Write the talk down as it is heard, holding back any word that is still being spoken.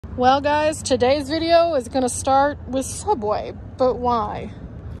Well guys, today's video is gonna start with Subway, but why?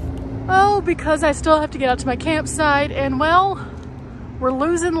 Oh, because I still have to get out to my campsite and well, we're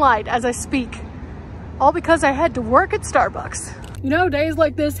losing light as I speak. All because I had to work at Starbucks. You know, days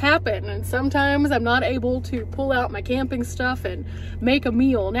like this happen and sometimes I'm not able to pull out my camping stuff and make a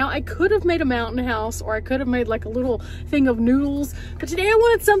meal. Now I could have made a mountain house or I could have made like a little thing of noodles, but today I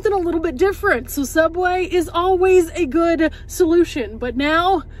wanted something a little bit different. So Subway is always a good solution. But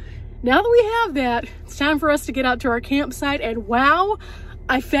now that we have that, it's time for us to get out to our campsite and wow,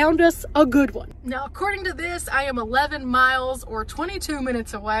 I found us a good one. Now, according to this, I am 11 miles or 22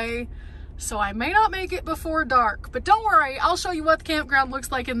 minutes away. So I may not make it before dark, but don't worry, I'll show you what the campground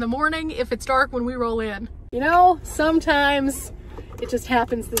looks like in the morning if it's dark when we roll in. You know, sometimes it just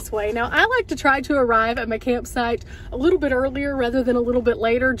happens this way. Now, I like to try to arrive at my campsite a little bit earlier rather than a little bit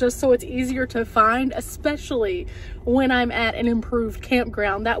later, just so it's easier to find, especially when I'm at an improved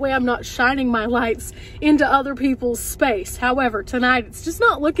campground. That way I'm not shining my lights into other people's space. However, tonight it's just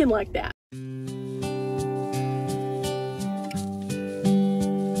not looking like that.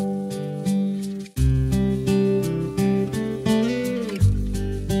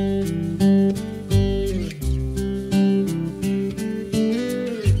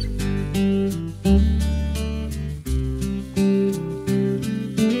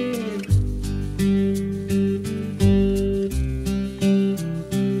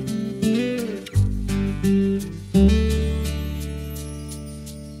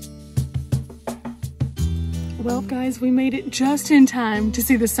 Well guys, we made it just in time to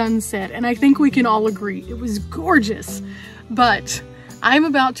see the sunset and I think we can all agree it was gorgeous. But I'm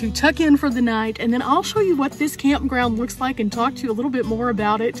about to tuck in for the night and then I'll show you what this campground looks like and talk to you a little bit more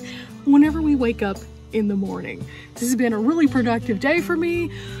about it whenever we wake up in the morning. This has been a really productive day for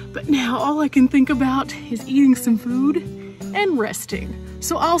me, but now all I can think about is eating some food and resting.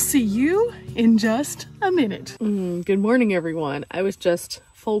 So I'll see you in just a minute. Good morning everyone. I was just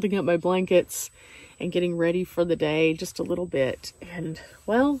folding up my blankets and getting ready for the day just a little bit. And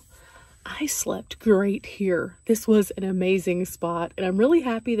well, I slept great here. This was an amazing spot and I'm really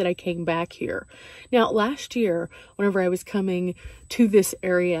happy that I came back here. Now, last year, whenever I was coming to this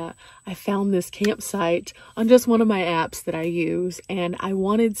area, I found this campsite on just one of my apps that I use and I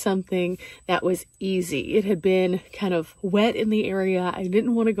wanted something that was easy. It had been kind of wet in the area. I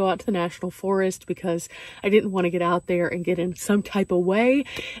didn't want to go out to the national forest because I didn't want to get out there and get in some type of way.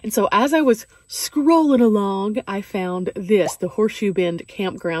 And so as I was scrolling along, I found this, the Horseshoe Bend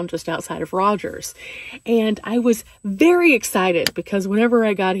Campground just outside of Rogers. And I was very excited because whenever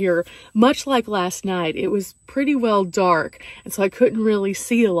I got here, much like last night, it was pretty well dark. And so I couldn't really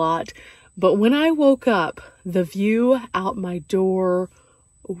see a lot. But when I woke up, the view out my door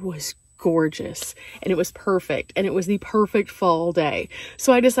was gorgeous and it was perfect and it was the perfect fall day.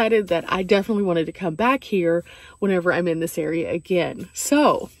 So I decided that I definitely wanted to come back here whenever I'm in this area again.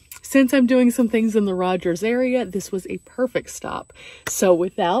 So since I'm doing some things in the Rogers area, this was a perfect stop. So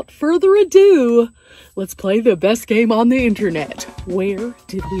without further ado, let's play the best game on the internet. Where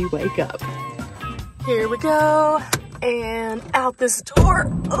did we wake up? Here we go. And out this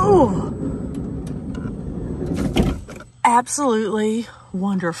door. Oh, absolutely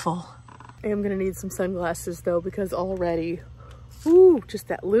wonderful. I am gonna need some sunglasses though, because already, ooh, just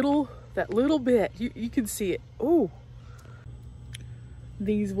that little bit, you can see it. Ooh,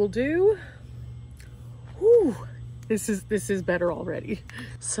 these will do. Ooh, this is better already.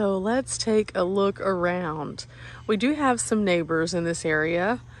 So let's take a look around. We do have some neighbors in this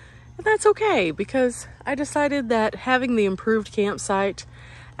area. And that's okay because I decided that having the improved campsite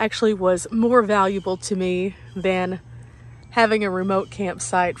actually was more valuable to me than having a remote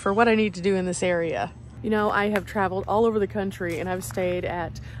campsite for what I need to do in this area. You know, I have traveled all over the country and I've stayed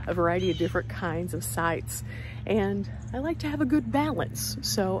at a variety of different kinds of sites and I like to have a good balance.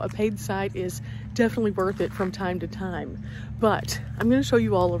 So a paid site is definitely worth it from time to time. But I'm going to show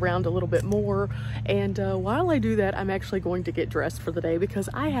you all around a little bit more. And while I do that, I'm actually going to get dressed for the day because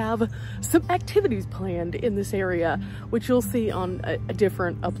I have some activities planned in this area, which you'll see on a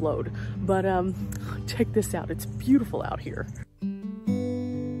different upload. But check this out. It's beautiful out here.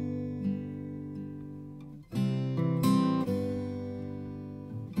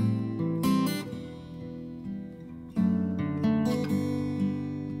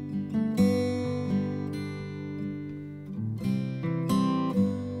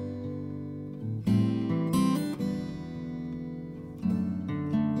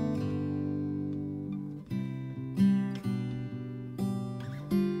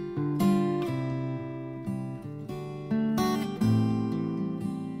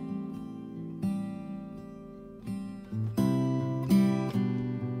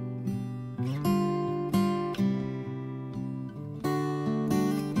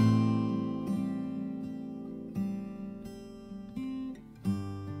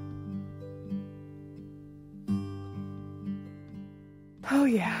 Oh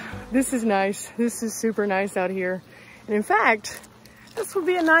yeah, this is nice. This is super nice out here. And in fact, this would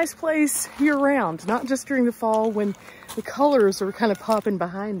be a nice place year round, not just during the fall when the colors are kind of popping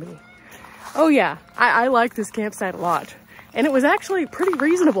behind me. Oh yeah, I like this campsite a lot. And it was actually pretty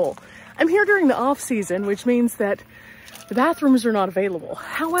reasonable. I'm here during the off season, which means that the bathrooms are not available.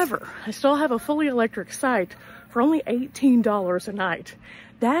 However, I still have a fully electric site for only $18 a night.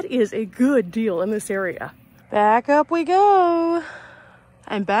 That is a good deal in this area. Back up we go.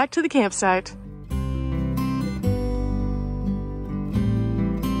 And back to the campsite.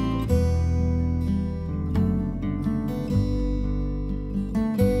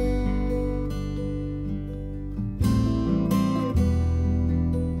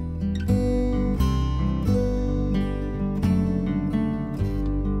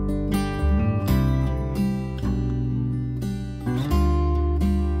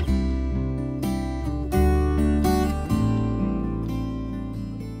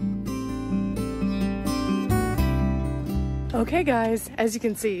 Okay guys, as you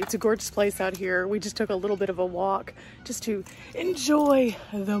can see, it's a gorgeous place out here. We just took a little bit of a walk just to enjoy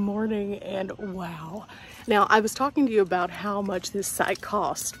the morning, and wow. Now, I was talking to you about how much this site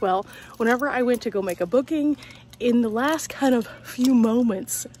costs. Well, whenever I went to go make a booking, in the last kind of few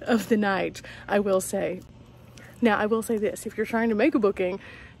moments of the night, I will say this, if you're trying to make a booking,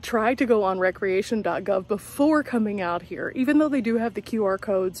 try to go on recreation.gov before coming out here. Even though they do have the QR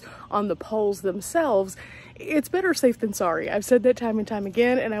codes on the poles themselves, it's better safe than sorry. I've said that time and time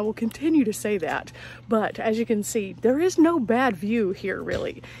again, and I will continue to say that. But as you can see, there is no bad view here,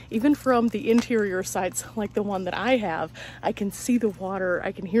 really. Even from the interior sites like the one that I have, I can see the water,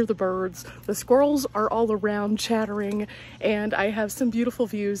 I can hear the birds, the squirrels are all around chattering, and I have some beautiful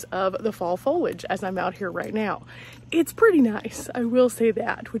views of the fall foliage as I'm out here right now. It's pretty nice, I will say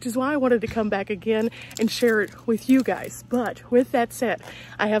that, which is why I wanted to come back again and share it with you guys. But with that said,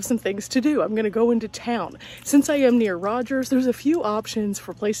 I have some things to do. I'm gonna go into town. Since I am near Rogers, there's a few options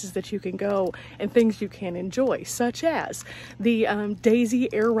for places that you can go and things you can enjoy, such as the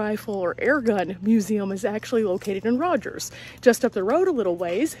Daisy Air Rifle or Air Gun Museum is actually located in Rogers. Just up the road a little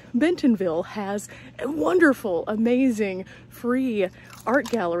ways, Bentonville has a wonderful, amazing, free art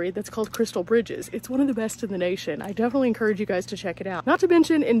gallery that's called Crystal Bridges. It's one of the best in the nation. I definitely encourage you guys to check it out. Not to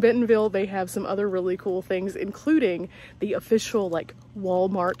mention, in Bentonville, they have some other really cool things, including the official like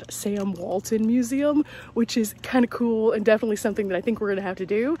Walmart Sam Walton Museum, which is kind of cool and definitely something that I think we're gonna have to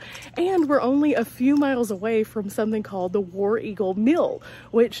do. And we're only a few miles away from something called the War Eagle Mill,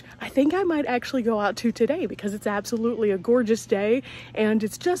 which I think I might actually go out to today because it's absolutely a gorgeous day, and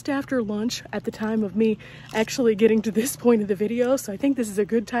it's just after lunch at the time of me actually getting to this point of the video, so I think this is a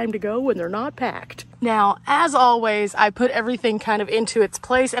good time to go when they're not packed. Now, as always, I put everything kind of into its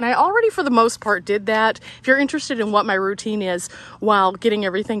place, and I already for the most part did that. If you're interested in what my routine is while getting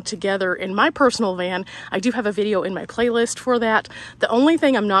everything together in my personal van, I do have a video in my playlist for that. The only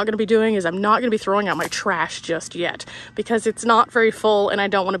thing I'm not going to be doing is I'm not going to be throwing out my trash just yet because it's not very full and I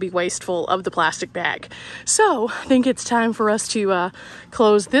don't want to be wasteful of the plastic bag. So I think it's time for us to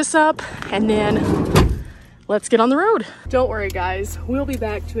close this up and then let's get on the road. Don't worry guys, we'll be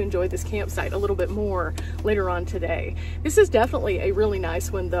back to enjoy this campsite a little bit more later on today. This is definitely a really nice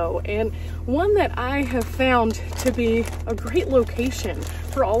one though, and one that I have found to be a great location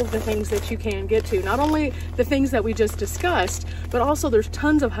for all of the things that you can get to. Not only the things that we just discussed, but also there's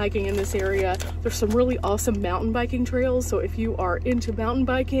tons of hiking in this area. There's some really awesome mountain biking trails, so if you are into mountain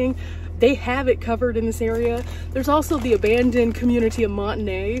biking, they have it covered in this area. There's also the abandoned community of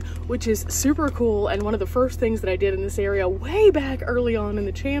Montenay, which is super cool and one of the first things that I did in this area way back early on in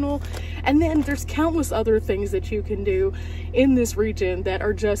the channel. And then there's countless other things that you can do in this region that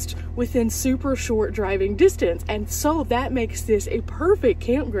are just within super short driving distance. And so that makes this a perfect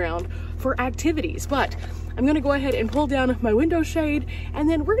campground for activities. But I'm gonna go ahead and pull down my window shade, and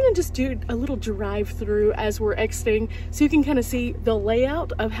then we're gonna just do a little drive through as we're exiting so you can kind of see the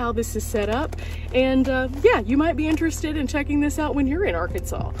layout of how this is set up. And yeah, you might be interested in checking this out when you're in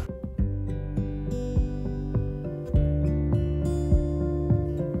Arkansas.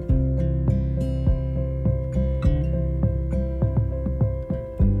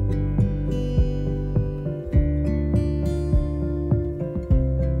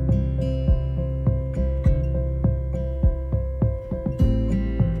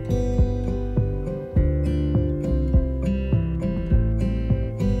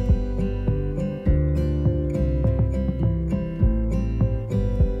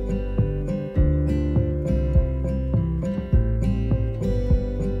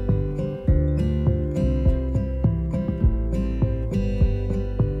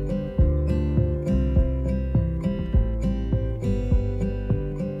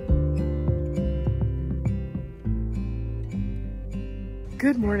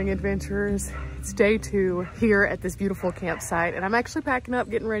 Good morning, adventurers. It's day 2 here at this beautiful campsite, and I'm actually packing up,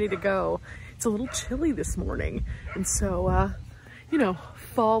 getting ready to go. It's a little chilly this morning, and so, you know,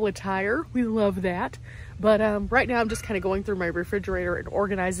 fall attire, we love that. But right now I'm just kind of going through my refrigerator and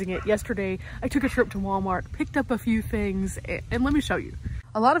organizing it. Yesterday, I took a trip to Walmart, picked up a few things, and let me show you.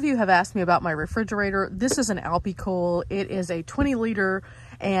 A lot of you have asked me about my refrigerator. This is an Alpicool. It is a 20-liter,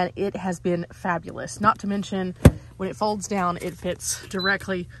 and it has been fabulous. Not to mention, when it folds down, it fits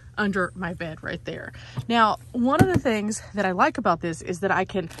directly under my bed right there. Now, one of the things that I like about this is that I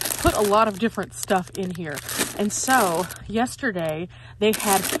can put a lot of different stuff in here. And so, yesterday, they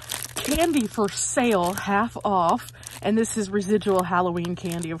had candy for sale, half off, and this is residual Halloween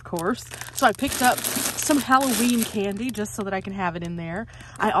candy, of course. So I picked up some Halloween candy just so that I can have it in there.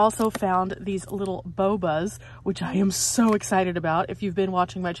 I also found these little bobas, which I am so excited about. If you've been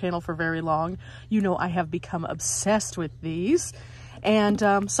watching my channel for very long, you know I have become obsessed with these. And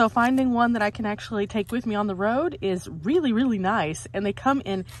so finding one that I can actually take with me on the road is really, really nice. And they come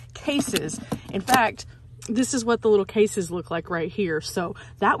in cases. In fact, this is what the little cases look like right here. So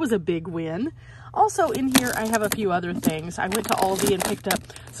that was a big win. Also in here, I have a few other things. I went to Aldi and picked up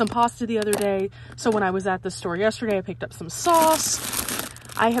some pasta the other day. So when I was at the store yesterday, I picked up some sauce.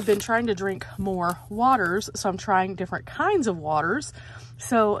 I have been trying to drink more waters, so I'm trying different kinds of waters.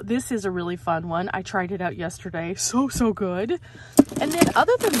 So this is a really fun one. I tried it out yesterday. So good. And then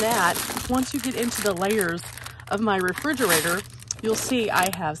other than that, once you get into the layers of my refrigerator, you'll see I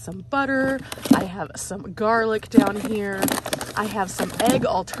have some butter, I have some garlic down here, I have some egg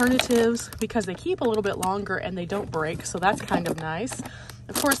alternatives because they keep a little bit longer and they don't break, so that's kind of nice.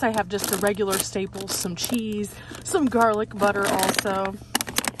 Of course, I have just the regular staples, some cheese, some garlic butter also.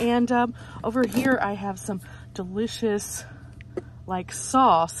 And over here I have some delicious like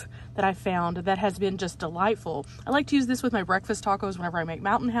sauce that I found that has been just delightful. I like to use this with my breakfast tacos whenever I make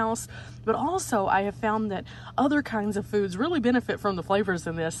Mountain House, but also I have found that other kinds of foods really benefit from the flavors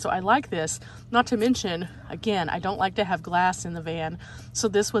in this, so I like this. Not to mention, again, I don't like to have glass in the van, so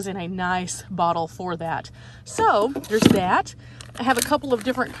this was in a nice bottle for that. So there's that. I have a couple of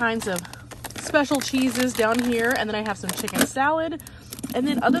different kinds of special cheeses down here, and then I have some chicken salad. And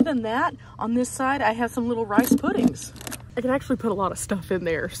then other than that, on this side, I have some little rice puddings. I can actually put a lot of stuff in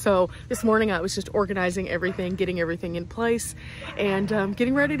there. So this morning I was just organizing everything, getting everything in place, and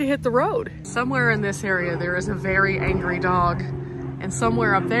getting ready to hit the road. Somewhere in this area there is a very angry dog, and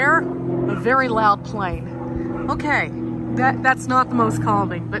somewhere up there, a very loud plane. Okay, that's not the most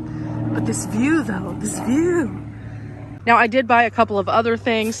calming, but this view though, this view. Now I did buy a couple of other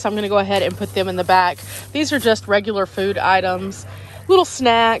things, so I'm gonna go ahead and put them in the back. These are just regular food items. Little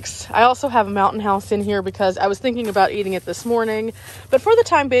snacks. I also have a Mountain House in here because I was thinking about eating it this morning, but for the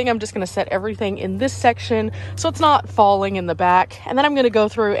time being I'm just going to set everything in this section so it's not falling in the back, and then I'm going to go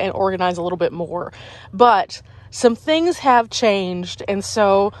through and organize a little bit more. But some things have changed, and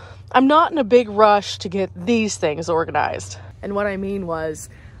so I'm not in a big rush to get these things organized. And what I mean was,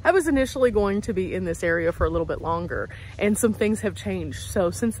 I was initially going to be in this area for a little bit longer, and some things have changed.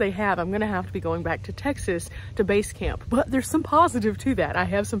 So since they have, I'm gonna have to be going back to Texas to base camp. But there's some positive to that. I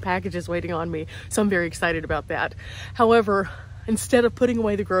have some packages waiting on me, so I'm very excited about that. However, instead of putting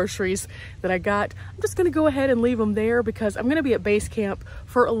away the groceries that I got, I'm just gonna go ahead and leave them there because I'm gonna be at base camp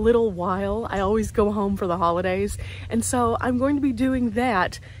for a little while. I always go home for the holidays, and so I'm going to be doing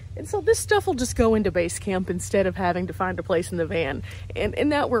that. And so this stuff will just go into base camp instead of having to find a place in the van.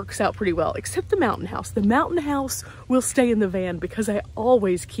 And that works out pretty well, except the Mountain House. The Mountain House will stay in the van because I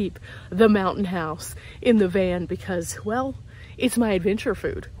always keep the Mountain House in the van because, well, it's my adventure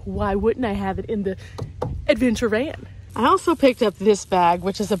food. Why wouldn't I have it in the adventure van? I also picked up this bag,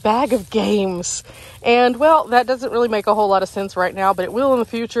 which is a bag of games. And, well, that doesn't really make a whole lot of sense right now, but it will in the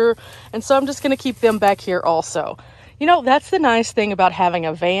future. And so I'm just going to keep them back here also. You know, that's the nice thing about having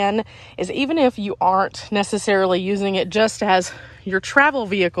a van, is even if you aren't necessarily using it just as your travel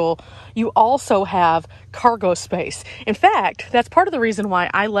vehicle, you also have cargo space. In fact, that's part of the reason why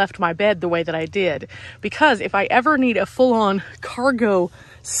I left my bed the way that I did, because if I ever need a full-on cargo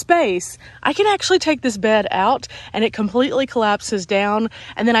space, I can actually take this bed out and it completely collapses down,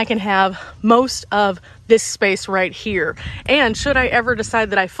 and then I can have most of this space right here. And should I ever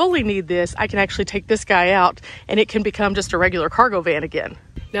decide that I fully need this, I can actually take this guy out and it can become just a regular cargo van again.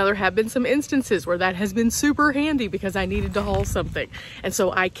 Now, there have been some instances where that has been super handy because I needed to haul something. And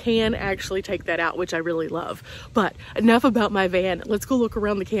so I can actually take that out, which I really love. But enough about my van. Let's go look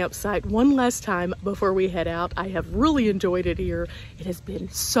around the campsite one last time before we head out. I have really enjoyed it here. It has been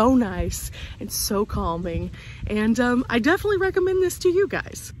so nice and so calming. And I definitely recommend this to you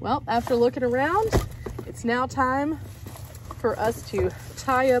guys. Well, after looking around, it's now time for us to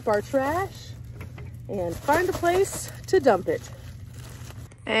tie up our trash and find a place to dump it.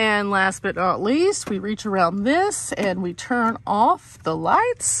 And last but not least, we reach around this and we turn off the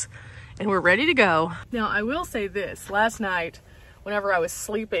lights and we're ready to go. Now, I will say this, last night, whenever I was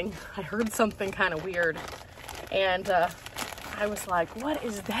sleeping, I heard something kind of weird. And I was like, what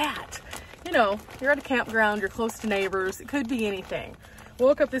is that? You know, you're at a campground, you're close to neighbors, it could be anything.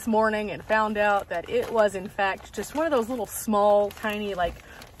 Woke up this morning and found out that it was in fact just one of those little small, tiny like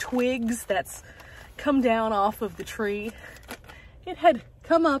twigs that's come down off of the tree. It had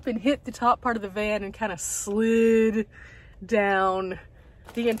come up and hit the top part of the van and kind of slid down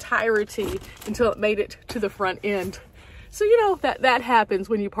the entirety until it made it to the front end. So, you know, that happens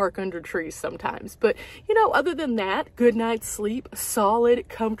when you park under trees sometimes. But, you know, other than that, good night's sleep, solid,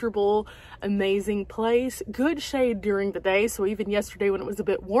 comfortable, amazing place, good shade during the day. So even yesterday when it was a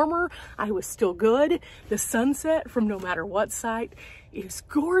bit warmer, I was still good. The sunset from no matter what site is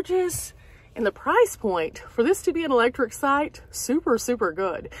gorgeous. And the price point for this to be an electric site, super, super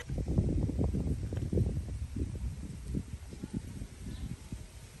good.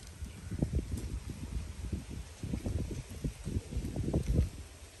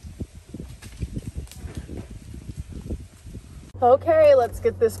 Okay, let's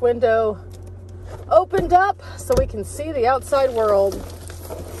get this window opened up so we can see the outside world.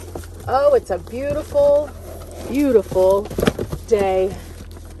 Oh, it's a beautiful, beautiful day.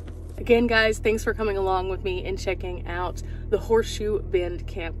 Again, guys, thanks for coming along with me and checking out the Horseshoe Bend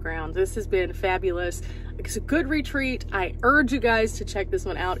Campground. This has been fabulous. It's a good retreat. I urge you guys to check this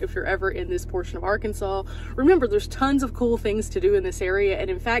one out if you're ever in this portion of Arkansas. Remember, there's tons of cool things to do in this area. And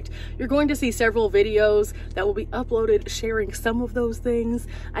in fact, you're going to see several videos that will be uploaded sharing some of those things.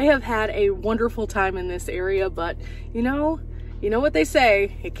 I have had a wonderful time in this area, but you know what they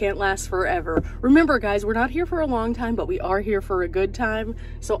say, it can't last forever. Remember, guys, we're not here for a long time, but we are here for a good time.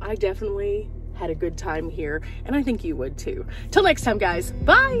 So I definitely had a good time here, and I think you would too. Till next time, guys.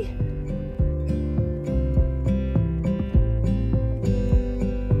 Bye.